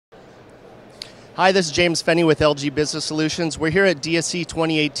Hi, this is James Fenney with LG Business Solutions. We're here at DSE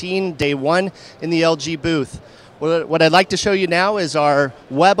 2018, day one, in the LG booth. What I'd like to show you now is our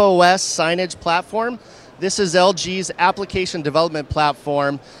webOS Signage platform. This is LG's application development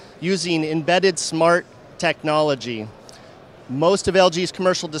platform using embedded smart technology. Most of LG's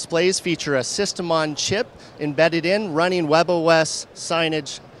commercial displays feature a system on chip embedded in running webOS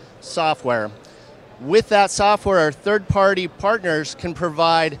Signage software. With that software, our third-party partners can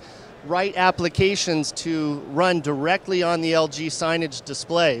provide right applications to run directly on the LG signage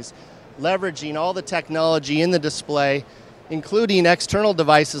displays, leveraging all the technology in the display, including external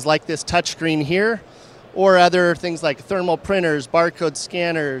devices like this touchscreen here, or other things like thermal printers, barcode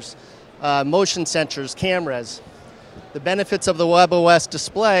scanners, motion sensors, cameras. The benefits of the webOS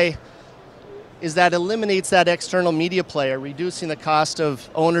display is that it eliminates that external media player, reducing the cost of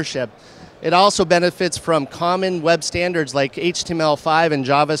ownership. It also benefits from common web standards like HTML5 and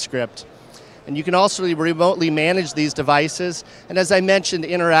JavaScript. And you can also remotely manage these devices, and as I mentioned,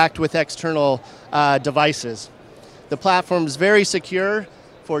 interact with external devices. The platform is very secure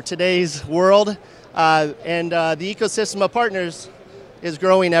for today's world, and the ecosystem of partners is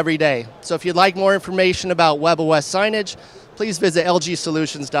growing every day. So if you'd like more information about webOS Signage, please visit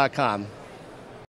lgsolutions.com.